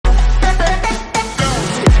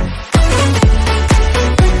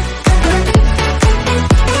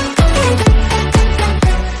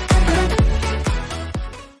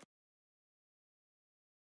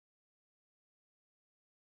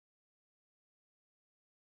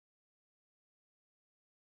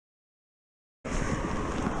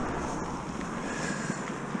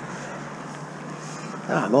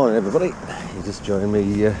Morning everybody, you just joined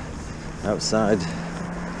me outside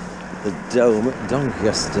the Dome at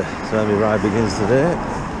Doncaster. So my ride begins today.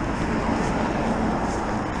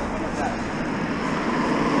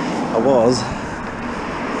 I was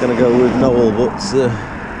going to go with Noel, but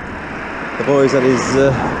the boys had his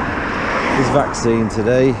vaccine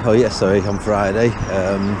today. Oh yes, sorry, on Friday.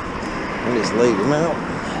 And it's late him out.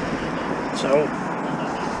 So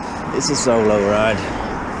it's a solo ride.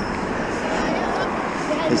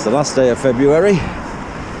 It's the last day of February,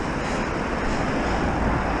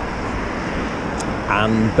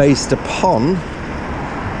 and based upon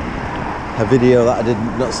a video that I did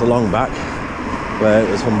not so long back, where it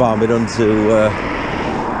was from Balby down to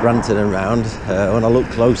Branton and round, when I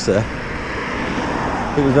looked closer,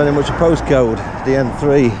 it was very much a postcode,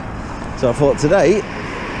 DN4. So I thought today,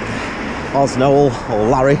 whilst Noel or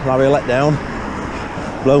Larry let down,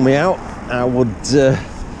 blow me out, I would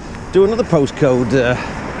do another postcode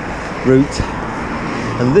route,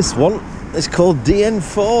 and this one is called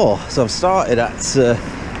DN4. So I've started at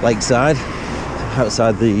Lakeside,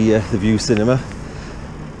 outside the View Cinema,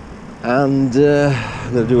 and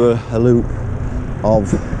I'm going to do a loop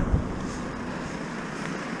of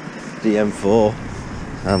DN4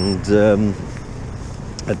 and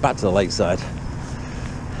head back to the Lakeside.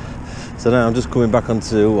 So now I'm just coming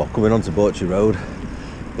onto Borchy Road.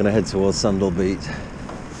 I'm going to head towards Sandal Beat.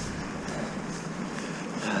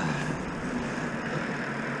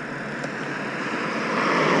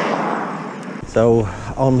 So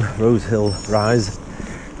on Rose Hill Rise,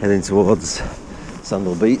 heading towards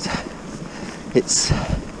Sandal Beat.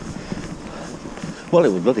 Well,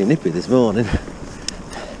 it was bloody nippy this morning,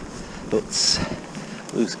 but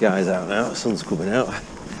blue sky's out now, sun's coming out.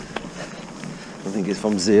 I think it's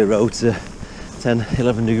from 0 to 10,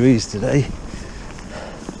 11 degrees today.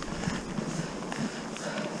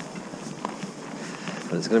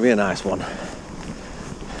 But it's going to be a nice one.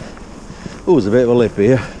 Oh, there's a bit of a lip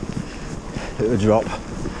here. Bit of a drop.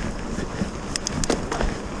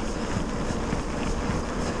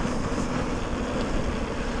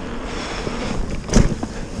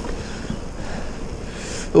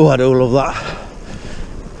 Oh, I do love that.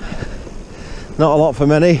 Not a lot for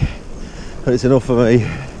many, but it's enough for me.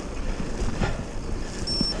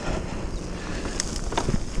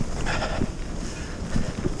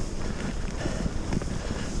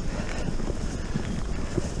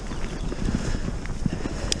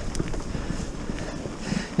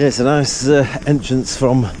 Yeah, it's a nice entrance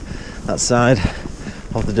from that side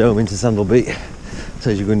of the Dome into Sandal Beat. So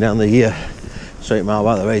as you're going down the straight mile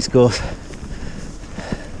by the racecourse.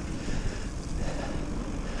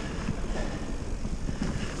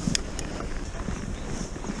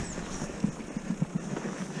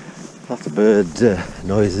 Lots of bird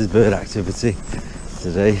noises, bird activity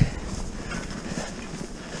today.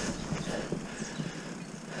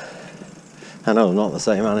 I know not the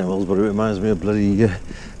same animals, but it reminds me of bloody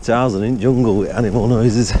Tarzan in jungle with animal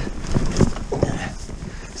noises.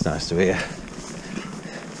 It's nice to hear.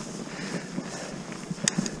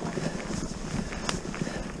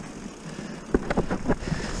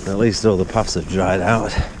 And at least all the paths have dried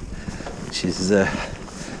out, which is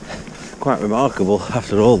quite remarkable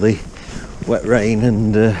after all the wet rain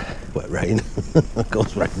and wet rain. Of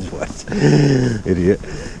course, rain's wet. Idiot.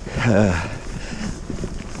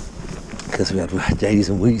 Because we had days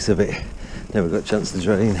and weeks of it, never got a chance to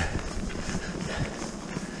drain.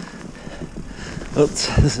 But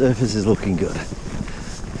the surface is looking good.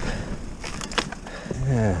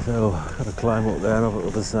 Yeah, so got to climb up there and over the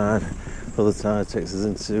other side. The other side takes us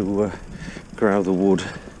into Crowther Wood.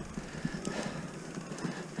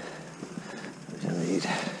 Which I need.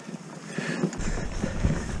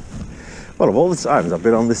 Well, of all the times I've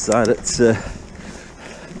been on this side at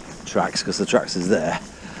tracks, because the tracks is there,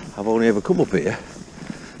 I've only ever come up here.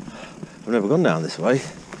 I've never gone down this way.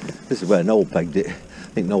 This is where Noel pegged it.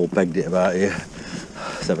 I think Noel pegged it about here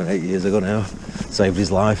 7-8 years ago now. Saved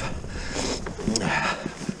his life.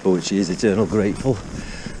 For which he is eternally grateful.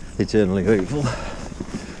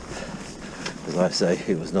 As I say,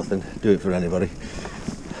 it was nothing. Do it for anybody.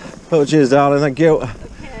 Oh, cheers, darling. Thank you.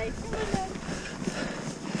 Okay.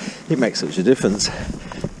 It makes such a difference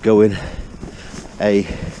going a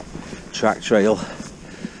track trail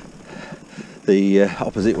the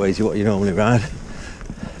opposite way to what you normally ride.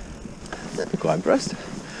 I'm quite impressed.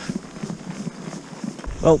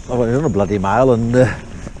 Well, I've only done a bloody mile, and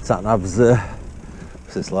sat nav's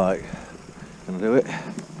what's this like? Gonna do it?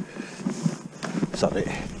 Sod it.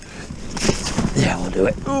 Yeah, we'll do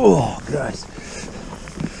it. Oh, Christ.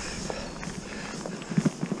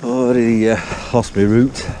 Already lost my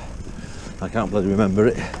route. I can't bloody remember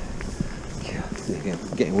it. Again.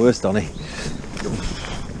 Getting worse, Donny.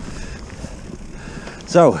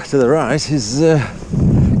 So, to the right is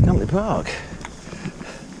CAntley Park.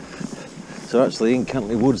 So actually in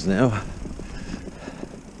CAntley Woods now.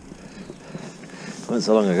 Went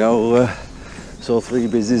so long ago, saw 3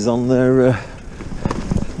 busies on their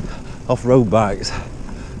off-road bikes,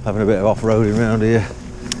 having a bit of off-roading around here.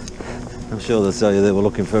 I'm sure they'll tell you they were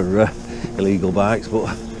looking for illegal bikes,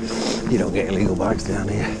 but you don't get illegal bikes down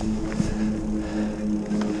here.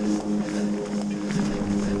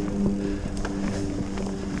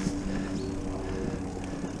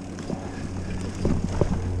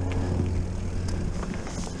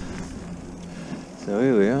 So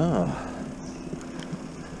here we are,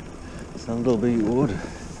 Sandal Beat Wood,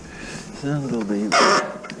 Sandal Beat Wood,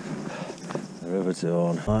 the river to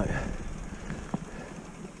on. Right.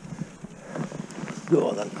 Go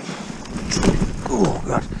on then. Oh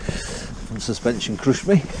God, some suspension crushed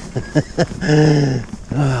me.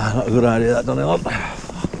 Not a good idea that, Donny lad.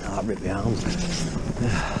 That ripped my arms.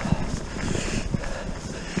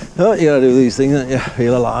 Oh, you gotta do these things, don't you?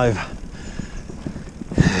 Feel alive.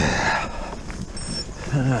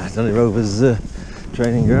 Donny Rover's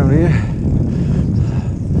training ground here.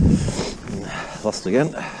 Lost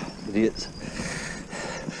again, idiots.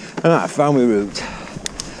 Alright, I found my route.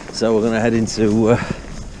 So we're going to head into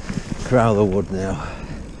Crowther Wood now.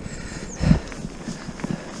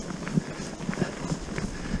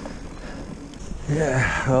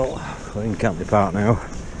 Yeah, well, we're in CAntley Park now.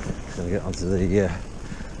 Going to get onto the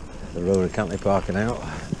road of CAntley Park and out.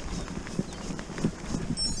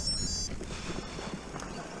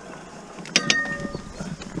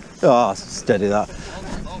 Oh, steady that.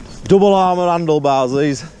 Double armour handlebars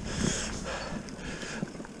these.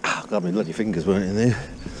 Oh, God, my bloody fingers weren't in there.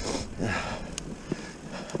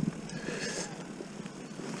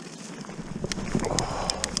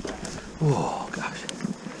 Oh gosh,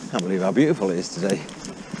 can't believe how beautiful it is today.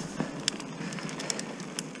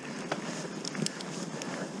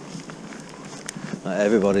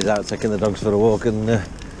 Everybody's out taking the dogs for a walk and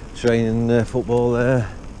training football there.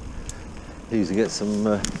 They usually get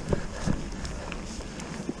some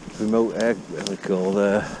remote air, what they call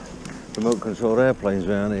remote controlled airplanes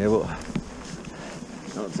around here, but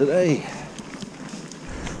not today.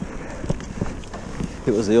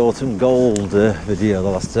 It was the autumn gold video the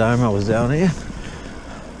last time I was down here.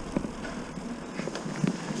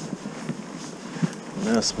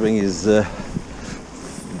 Now spring is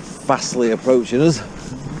fastly approaching us.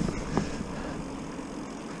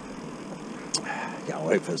 Can't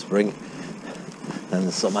wait for spring. Then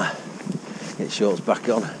the summer, get shorts back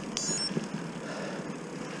on.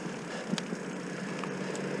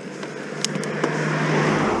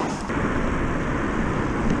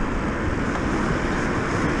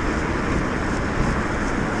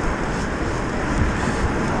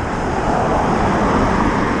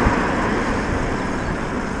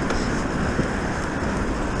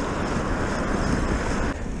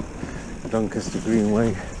 Doncaster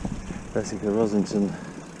Greenway, Bessica Rosington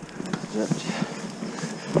stretch.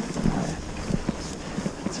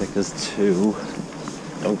 Take us to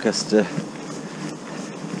Doncaster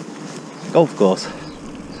Golf Course.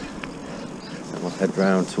 And we'll head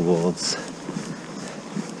round towards,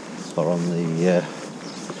 or on the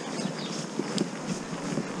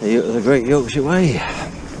Great Yorkshire Way.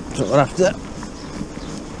 That's what we're after.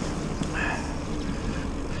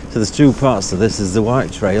 So there's 2 parts to this. There's the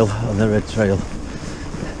white trail and the red trail.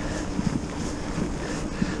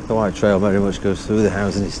 The white trail very much goes through the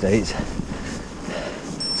housing estates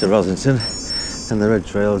to Rosington, and the red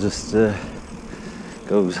trail just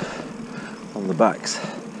goes on the backs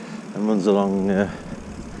and runs along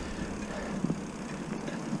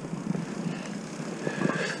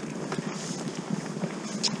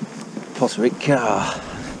Potterick Car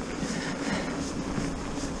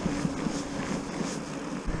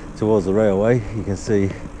towards the railway. You can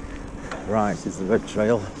see right is the red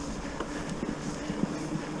trail.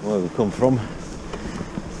 Where we've come from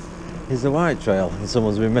is the white trail, and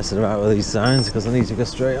someone's been messing about with these signs because I need to go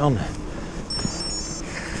straight on.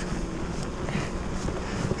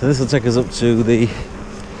 So this will take us up to the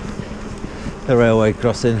railway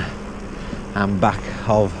crossing and back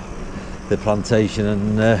of the plantation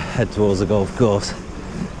and head towards the golf course.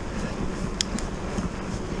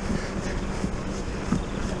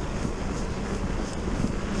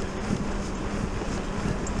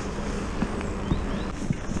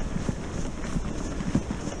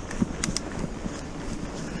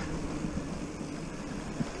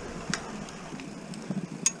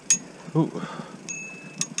 Ooh.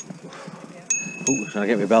 Ooh, trying to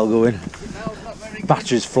get my bell going.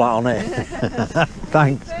 Battery's flat on it.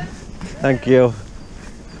 Thanks. Thank you.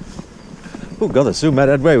 Oh God, they soon made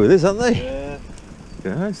headway with this, haven't they? Yeah.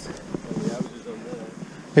 Christ.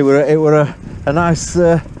 It were a nice,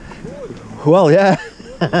 well, yeah.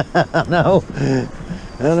 I know.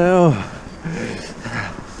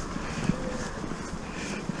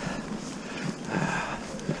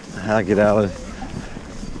 Thank you, darling.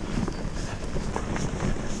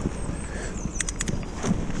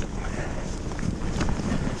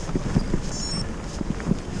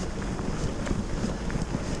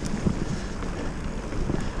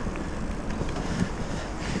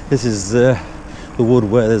 This is the wood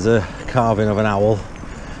where there's a carving of an owl,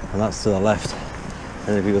 and that's to the left.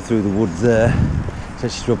 And if you go through the woods there, it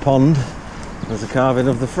takes you to a pond. There's a carving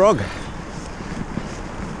of the frog.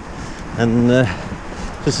 And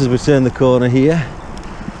just as we turn the corner here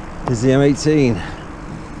is the M18.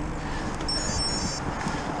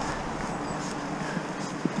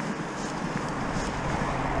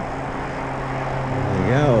 There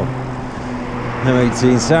you go.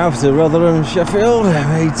 M18 south to Rotherham, Sheffield.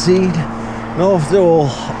 M18 north to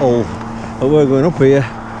Hull. But we're going up here,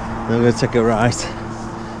 and I'm going to take a right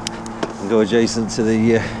and go adjacent to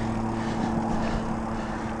the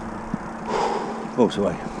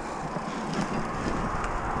motorway.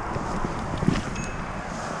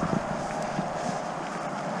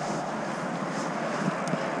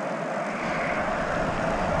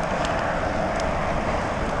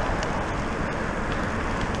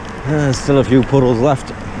 There's still a few puddles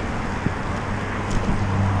left.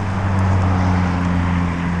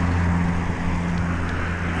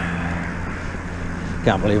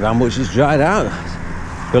 Can't believe how much it's dried out.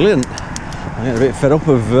 It's brilliant. I'm getting a bit fed up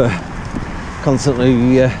of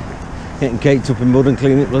constantly getting caked up in mud and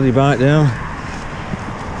cleaning it bloody bike down.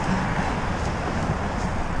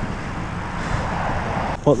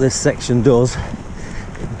 What this section does,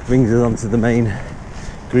 brings us onto the main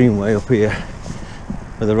greenway up here,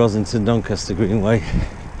 with the Rosington Doncaster Greenway.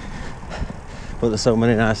 But there's so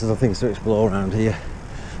many nice little things to explore around here.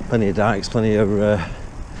 Plenty of dikes, plenty of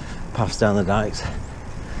paths down the dikes.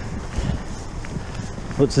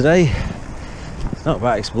 But today, it's not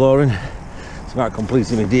about exploring, it's about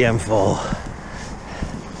completing my DN4.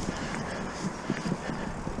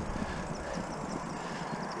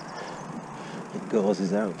 It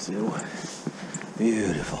gauzes out too.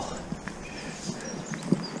 Beautiful.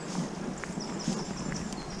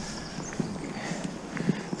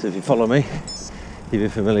 So if you follow me, you'll be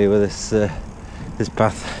familiar with this this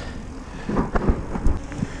path.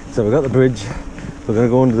 So we've got the bridge. We're going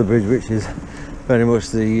to go under the bridge, which is very much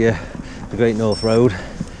the Great North Road.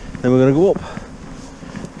 Then we're going to go up.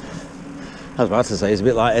 I was about to say it's a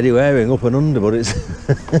bit like Eddie Waring, up and under, but it's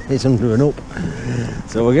it's under and up.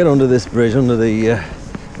 So we'll get under this bridge, under the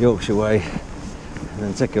Yorkshire Way, and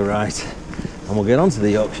then take a right, and we'll get onto the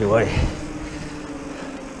Yorkshire Way.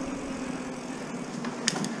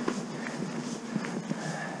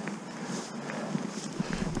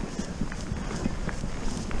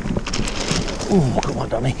 Oh, come on,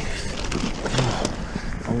 Donny.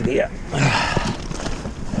 Oh dear.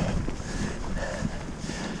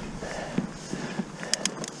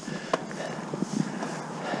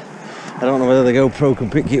 I don't know whether the GoPro can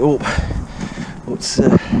pick it up, but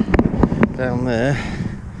down there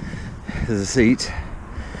there's a seat,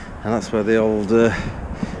 and that's where the old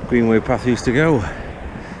Greenway path used to go.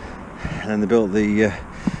 And then they built the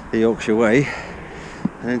Yorkshire Way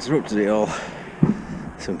and interrupted it all.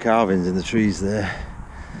 Some carvings in the trees there.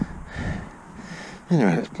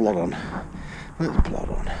 Anyway, let's plod on. Let's plod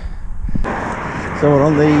on. So we're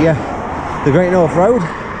on the Great North Road,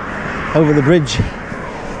 over the bridge.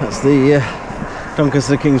 That's the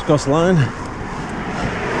Doncaster King's Cross line.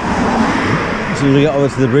 As soon as we get over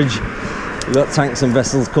to the bridge, we've got Tanks and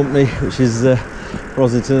Vessels Company, which is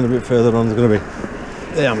Rosington, and a bit further on is going to be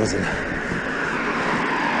the Amazon.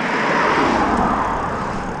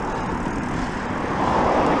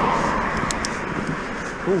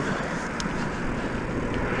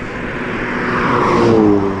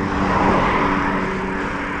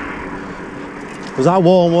 Was that a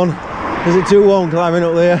warm one? Is it too warm climbing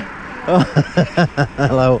up there? Oh,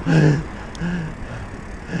 hello.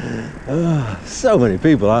 Oh, so many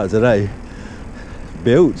people out today.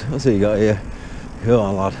 Butte. What's he got here? Go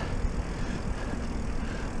on, lad.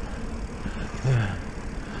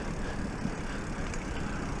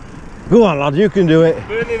 Go on, lad, you can do it.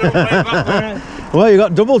 Well, you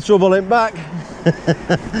got double trouble in back.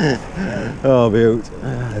 Oh, Butte.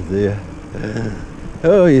 Oh, dear.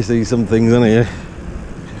 Oh, you see some things, don't you?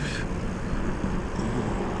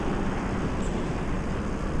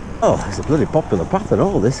 Oh, it's a bloody popular path and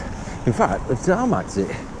all this. In fact, they've tarmacked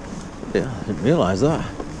it. Yeah, I didn't realise that.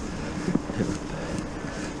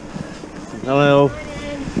 Hello.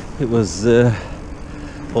 It was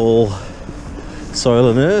all soil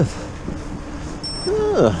and earth.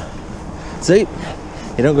 See,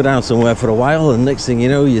 you don't go down somewhere for a while and next thing you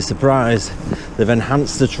know you're surprised they've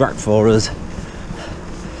enhanced the track for us.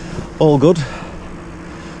 All good.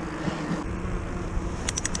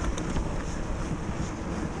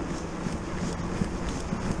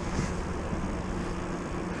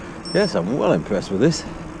 Yes, I'm well impressed with this.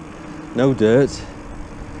 No dirt.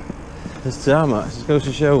 There's tarmac. It just goes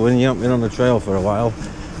to show when you haven't been on the trail for a while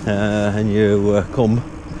and you come,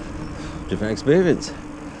 different experience.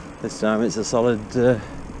 This time it's a solid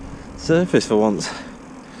surface for once.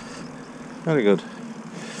 Very good.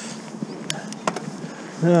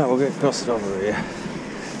 Right, we'll get crossed over here.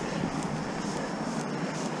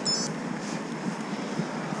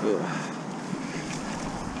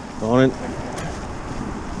 Morning.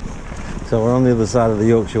 So we're on the other side of the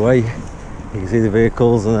Yorkshire Way. You can see the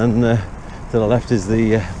vehicles, and then to the left is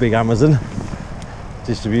the big Amazon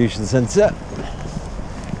distribution centre.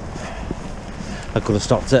 I could have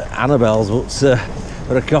stopped at Annabelle's but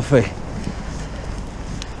for a coffee,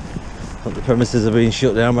 but the premises are being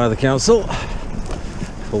shut down by the council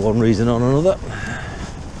for one reason or another.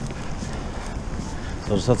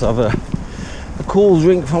 So I just had to have a cool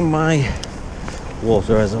drink from my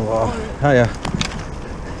water reservoir. Hiya.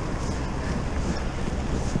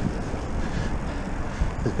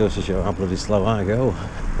 This goes to show how bloody slow I go.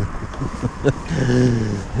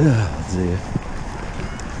 Oh dear.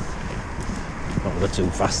 Don't go too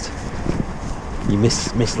fast. You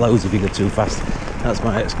miss loads if you go too fast. That's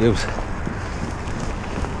my excuse.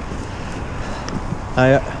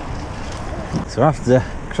 Hiya. So after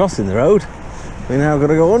crossing the road, we now got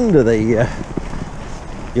to go under the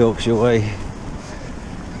Yorkshire Way.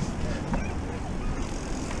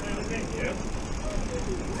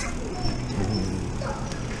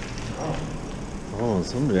 Oh,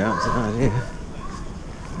 there's somebody outside here.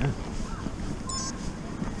 Yeah.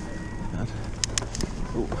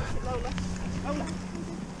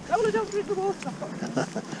 Lola, don't drink the water.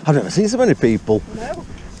 I've never seen so many people. No.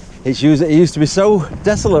 It used to be so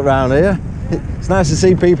desolate around here. It's nice to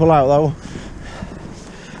see people out though.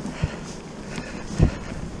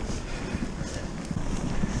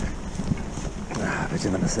 Bit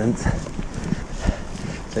of an ascent.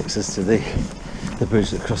 Takes us to the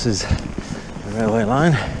bridge that crosses the railway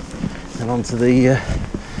line and onto the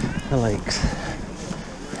lakes.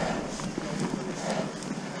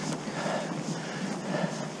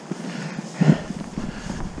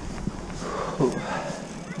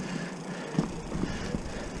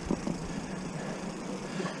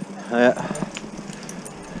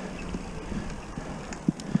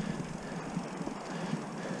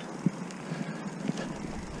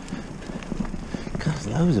 God, there's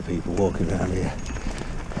loads of people walking around here.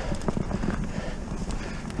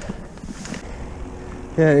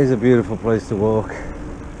 Yeah, it is a beautiful place to walk.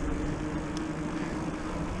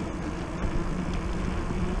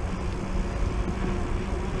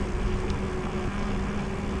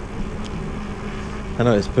 I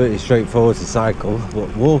know it's pretty straightforward to cycle,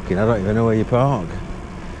 but walking, I don't even know where you park.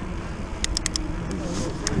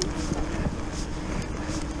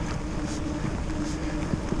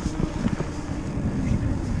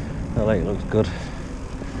 The lake looks good.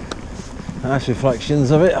 Nice reflections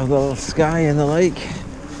of it, of the little sky in the lake.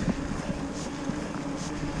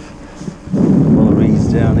 All the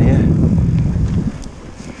reeds down here.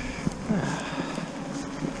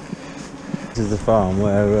 This is the farm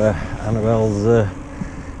where Annabelle's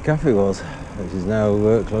cafe was, which is now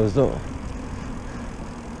closed up.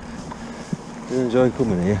 I enjoy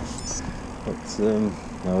coming here, but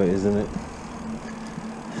no, it isn't it.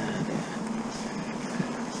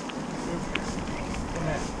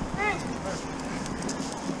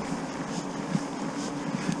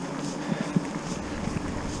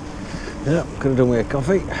 Yeah, could have done with a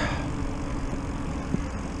coffee.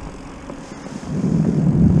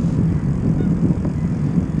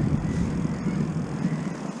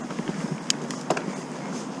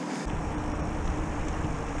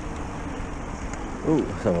 Oh,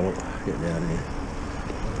 let's have a look. Get down here.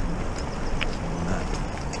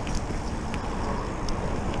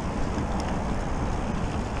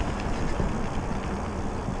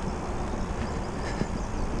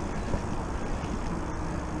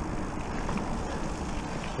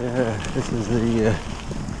 Yeah, this is the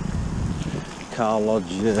car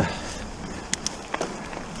lodge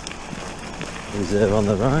reserve on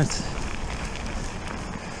the right.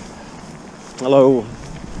 Hello.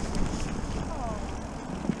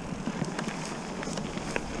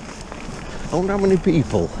 I wonder how many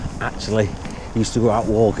people actually used to go out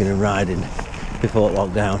walking and riding before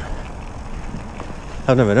lockdown.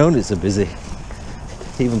 I've never known it so busy.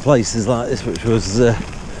 Even places like this, which was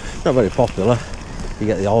not very popular, you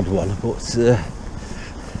get the odd one, but seems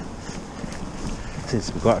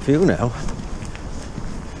to be quite a few now.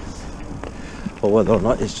 Or whether or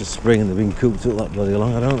not it's just spring and they've been cooped up that bloody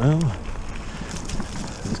long, I don't know.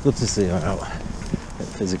 It's good to see her out, get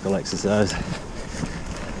physical exercise.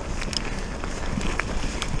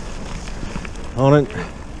 On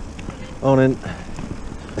in.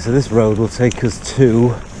 So this road will take us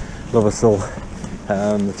to Loversall,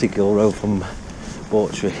 the Tickhill road from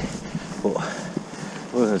Bawtry, but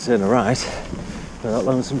we're going to turn a right where that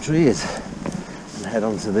lonesome tree is and head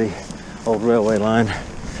on to the old railway line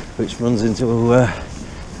which runs into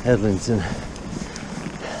Edlington.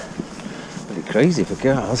 Pretty crazy for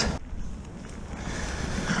cars.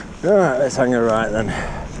 Alright, let's hang a right then.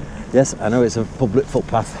 Yes, I know it's a public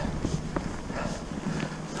footpath,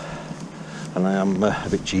 and I am a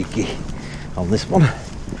bit cheeky on this one,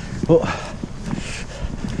 but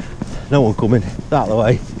no one coming that the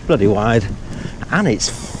way, bloody wide, and it's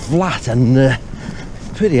flat and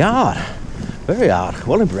pretty hard, very hard.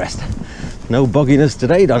 Well impressed. No bogginess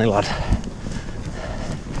today, Donny lad.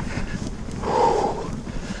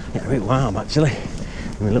 Getting a bit warm actually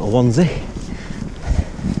in my little onesie.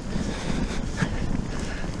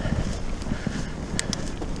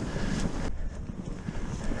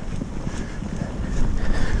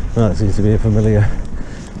 Well, that seems to be a familiar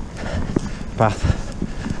path.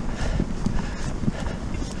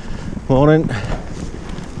 Morning.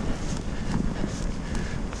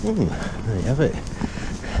 There you have it.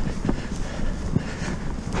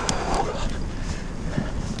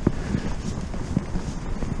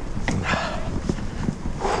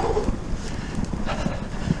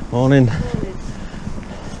 Morning.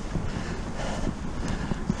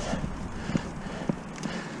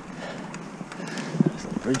 There's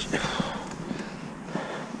the bridge.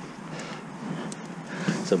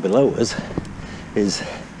 So below us is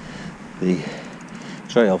the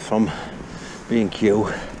trail from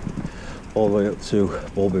B&Q all the way up to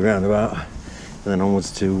Balby roundabout, and then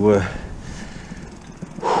onwards to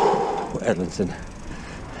Edlington.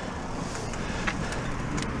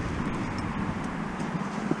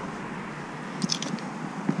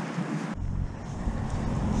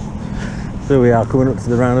 So we are coming up to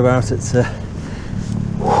the roundabout at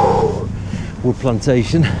Wood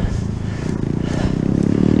Plantation.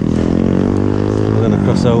 We're going to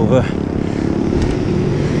cross over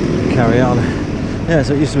and carry on. Yeah,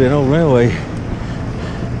 so it used to be an old railway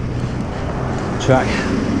track,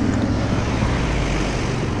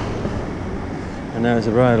 and now it's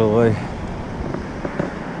a bridleway.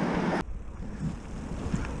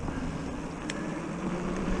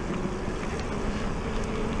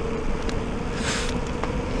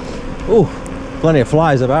 Oh, plenty of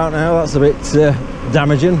flies about now. That's a bit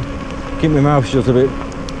damaging. Keep my mouth shut a bit.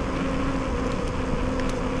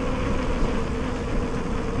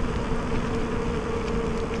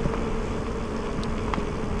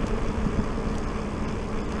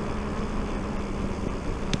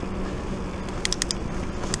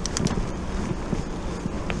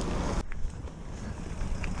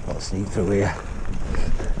 I'll sneak through here.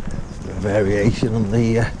 A variation on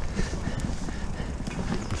the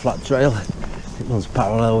flat trail. It runs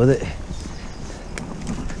parallel with it.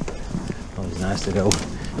 Always nice to go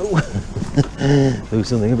do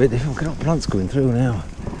something a bit different. Look at all plants going through now.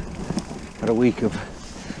 Had a week of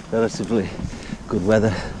relatively good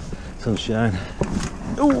weather, sunshine.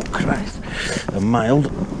 Oh Christ, and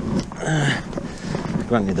mild.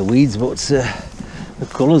 Granted the weeds, but the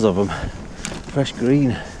colours of them, fresh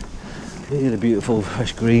green, really beautiful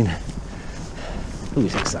fresh green. Oh,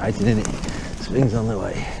 it's exciting, isn't it? Spring's on the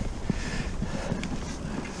way.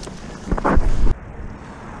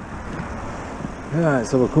 Right,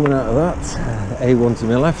 so we're coming out of that. A1 to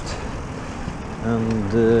my left,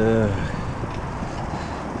 and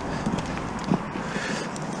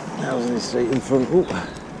housing estate in front. Oh.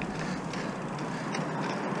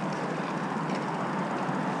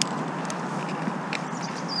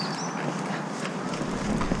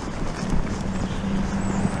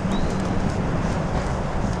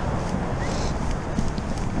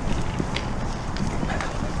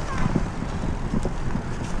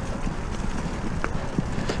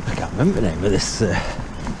 I remember the name of this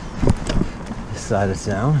side of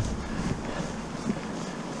town.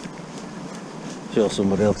 Sure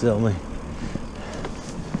somebody will tell me.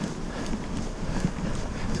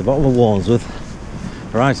 It's the bottom of WArmsworth,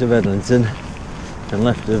 right of Edlington, and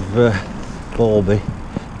left of Balby.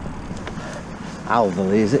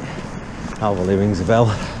 Alverley, is it? Alverley rings a bell.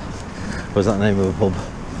 Was that the name of a pub?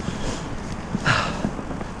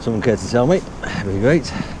 Someone care to tell me? that'd be great.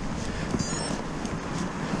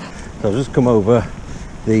 So I've just come over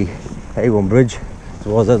the A1 bridge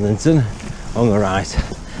towards Edmonton on the right,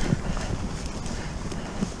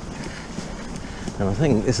 and I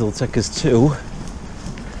think this will take us to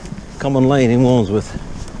Common Lane in Warmsworth.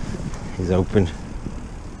 Is open.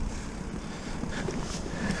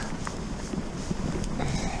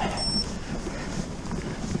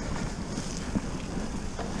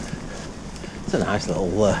 It's a nice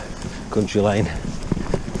little country lane.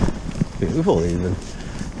 Beautiful even.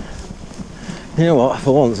 You know what,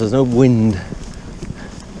 for once there's no wind.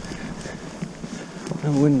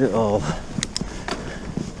 No wind at all.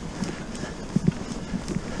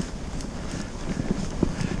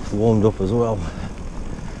 It's warmed up as well.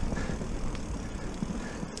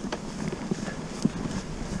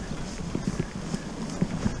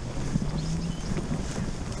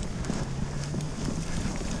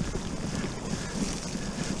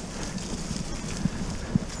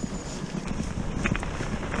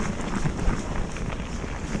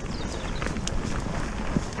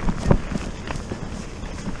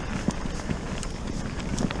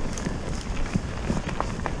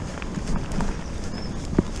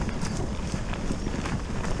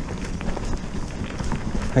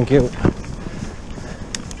 Thank you.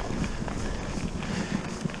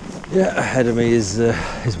 Yeah, ahead of me is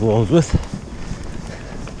Warmsworth.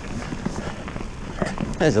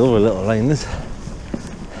 There's a lovely little lane, this.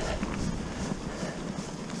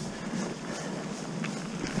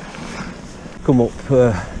 Come up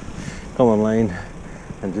Common Lane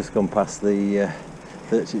and just gone past the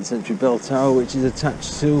 13th century bell tower, which is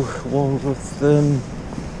attached to Warmsworth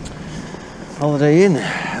Holiday Inn.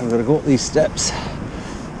 I'm going to go up these steps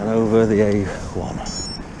and over the A1.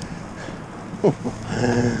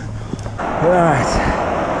 Right.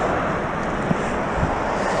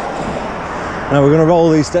 Now we're going to roll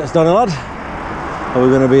these steps, Donny lad, or we're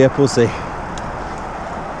going to be a pussy.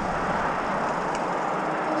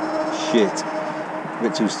 Shit. A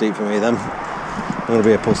bit too steep for me then. I'm going to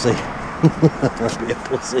be a pussy. I'm going to be a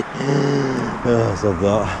pussy. Oh, so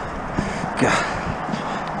that. God.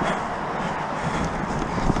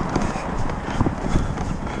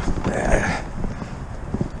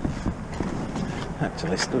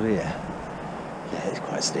 Actually stood here. Yeah, it's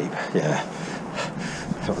quite steep. Yeah.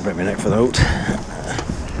 Don't want to break my neck for the note.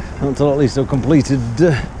 Not until at least I've completed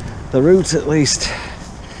the route at least.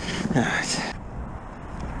 Right.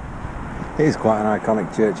 It is quite an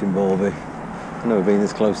iconic church in Balby. I've never been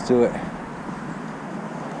this close to it.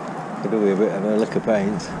 Could do with a bit of a lick of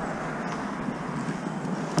paint.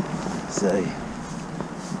 See.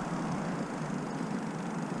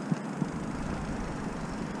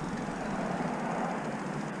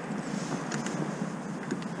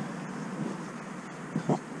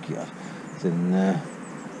 It's in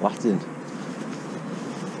Latin.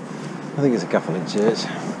 I think it's a Catholic church.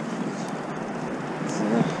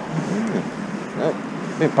 No,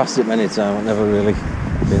 been past it many times, I've never really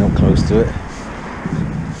been up close to it.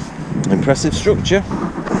 Impressive structure.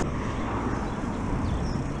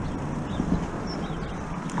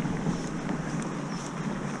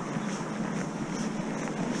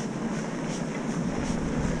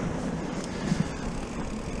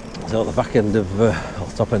 So at the back end of, or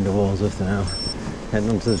top end of Warmsworth now, heading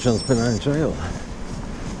onto the Transpennine Trail.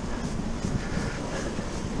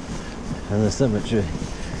 And the cemetery.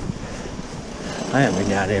 I haven't been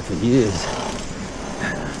down here for years.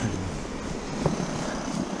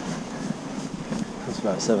 That's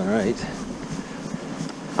about 7 or 8.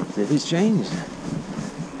 See if it's changed.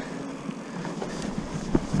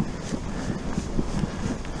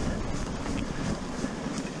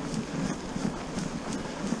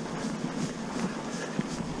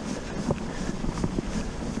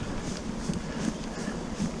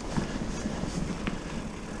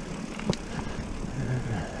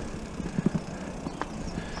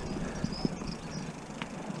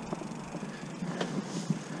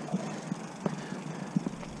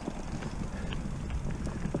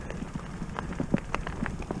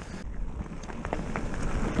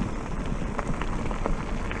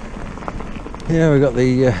 Yeah, we've got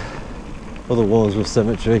the other Warmsworth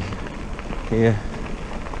Cemetery here,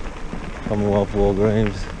 Commonwealth War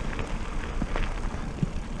Graves.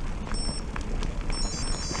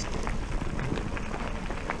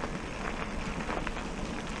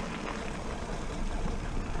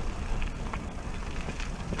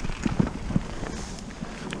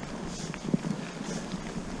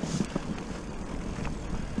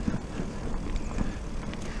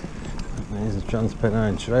 There's a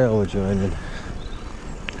Transpennine Trail we're joining.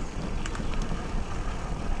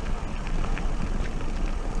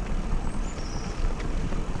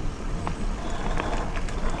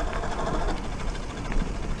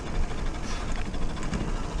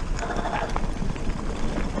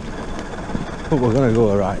 But we're going to go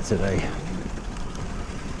alright today.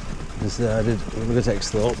 Decided we're going to go to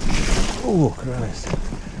Hexthorpe. Oh Christ.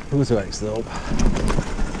 We'll go to Hexthorpe.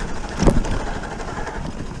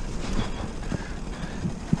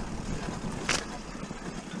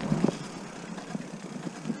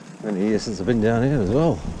 Many years since I've been down here as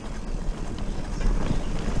well.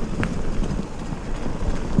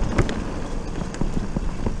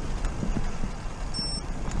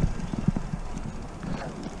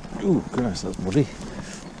 Oh Christ, that's muddy.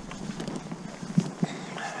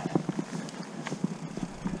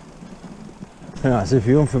 Right, so if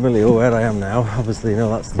you're unfamiliar with where I am now, obviously you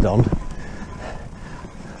know that's the Don.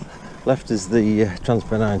 Left is the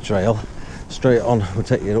Transpennine Trail. Straight on will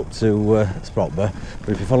take you up to Sprotber, but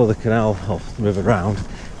if you follow the canal off the river round,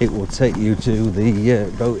 it will take you to the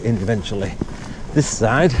boat inn eventually. This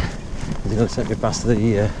side is going to take me past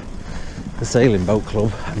the sailing boat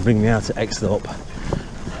club and bring me out to Hexthorpe.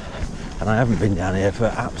 And I haven't been down here for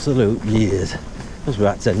absolute years. Must be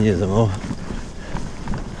about 10 years or more.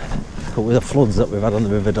 But with the floods that we've had on the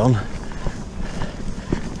River Don,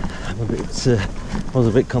 I was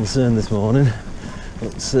a bit concerned this morning,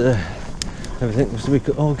 but everything was to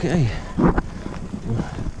be okay.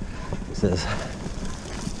 It says,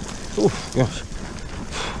 oh gosh.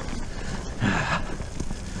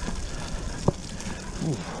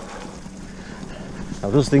 I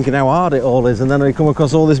was just thinking how hard it all is, and then I come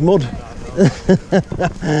across all this mud.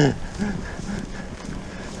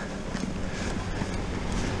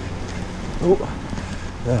 Oh,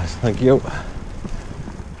 yes, thank you.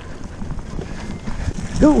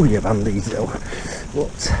 Oh, you bandito.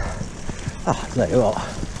 What? I'll tell you what,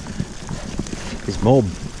 it's more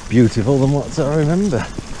beautiful than what I remember.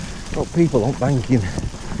 Got people on banking.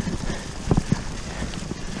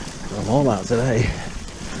 I'm all out today.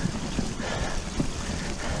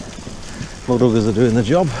 Mudhuggers are doing the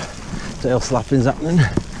job. Tail slapping's happening.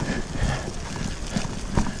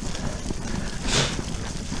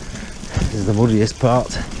 This is the muddiest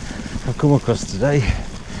part I've come across today.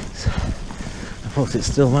 I thought it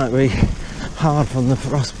still might be hard from the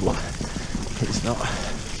frost, but it's not.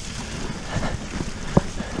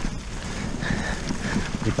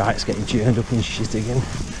 Your bike's getting churned up in shit again.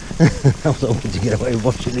 I was hoping to get away with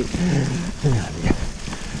watching it.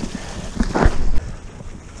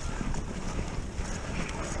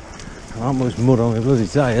 Not much mud on my bloody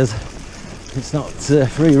tyres. It's not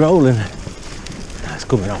free rolling. It's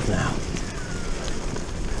coming off now.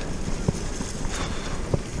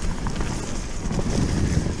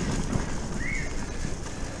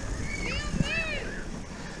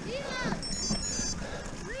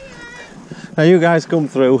 Now you guys come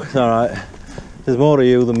through, it's alright. There's more of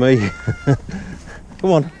you than me.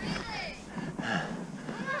 Come on.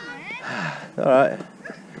 Alright.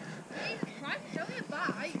 Show me a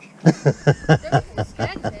bike. Don't be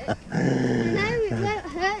scared of it. No, it won't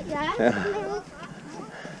hurt you. Yeah.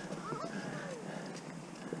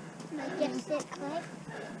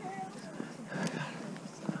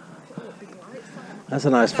 That's a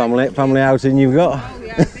nice family outing you've got. Oh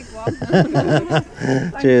yeah, big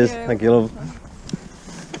one. Cheers, thank you, love.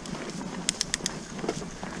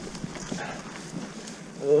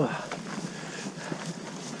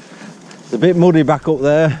 It's a bit muddy back up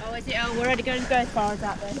there. Oh, is it? Oh, we're already going to go as far as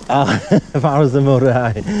that then. As far as the mud,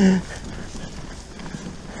 right.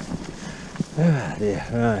 Oh dear,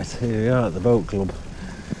 right, here we are at the boat club.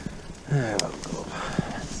 Boat club.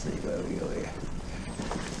 Let's see where we go here.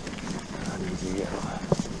 I need to go.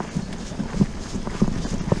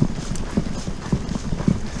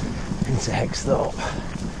 Into Hexthorpe.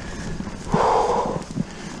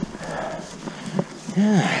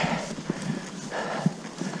 Yeah.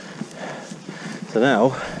 So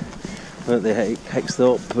now we're at the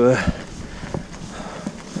Hexthorpe,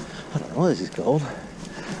 I don't know what this is called,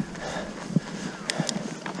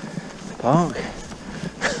 park,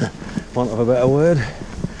 want of a better word,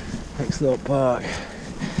 Hexthorpe Park.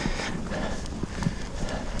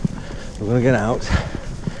 We're going to get out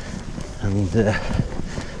and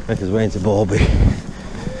make our way into Balby.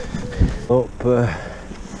 Up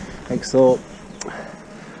Hexthorpe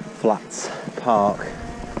Flats Park.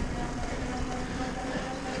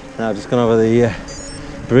 Now I've just gone over the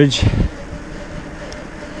bridge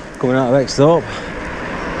coming out of Hexthorpe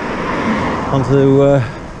onto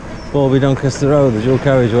Balby Doncaster Road, the dual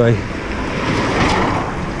carriageway.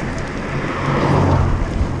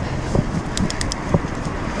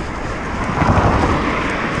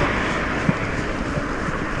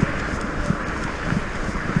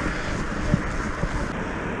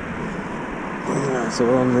 So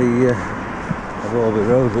we're on the Balby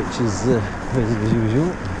Road, which is busy as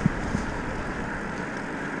usual.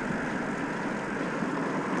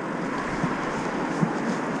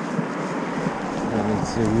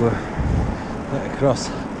 to get across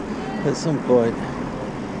at some point.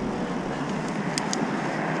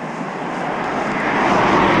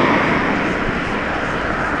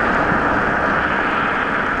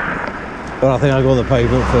 But I think I'll go on the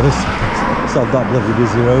pavement first. Stop that bloody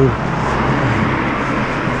busy road.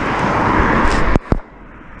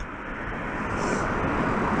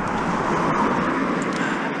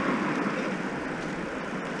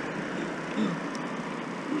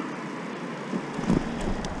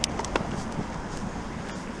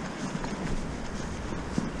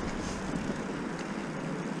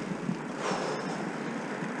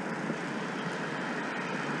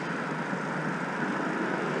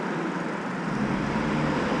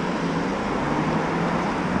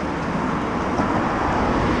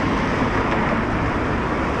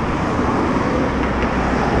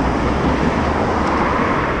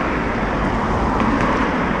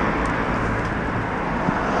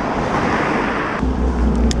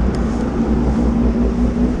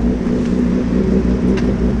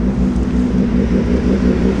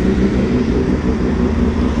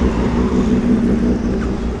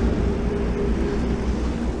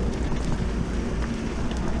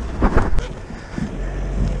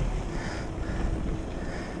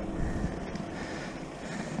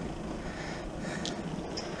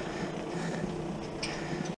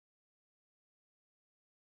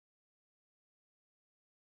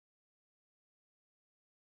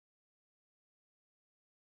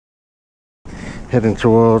 Heading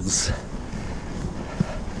towards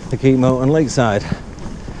the Keep Moat and Lakeside.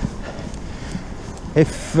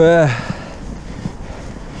 If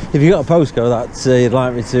you've got a postcode that you'd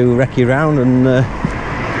like me to wreck you round, and I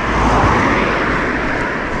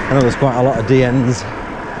know there's quite a lot of DNs.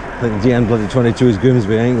 I think DN bloody 22 is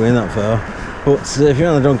Grimsby, ain't going that far. But if you're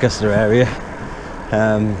in the Doncaster area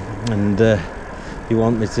and you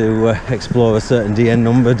want me to explore a certain DN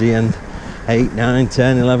number, DN 8, 9,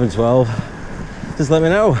 10, 11, 12, just let me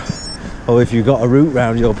know. Or if you've got a route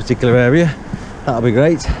round your particular area, that'll be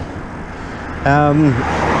great.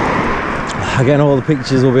 Again, all the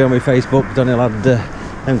pictures will be on my Facebook,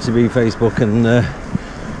 donnyladmtb Facebook, and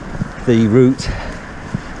the route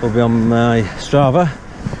will be on my Strava.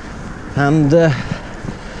 And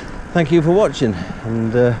thank you for watching,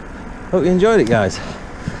 and hope you enjoyed it, guys.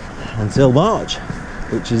 Until March,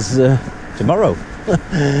 which is tomorrow.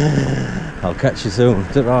 I'll catch you soon.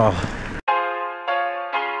 Ta-ra.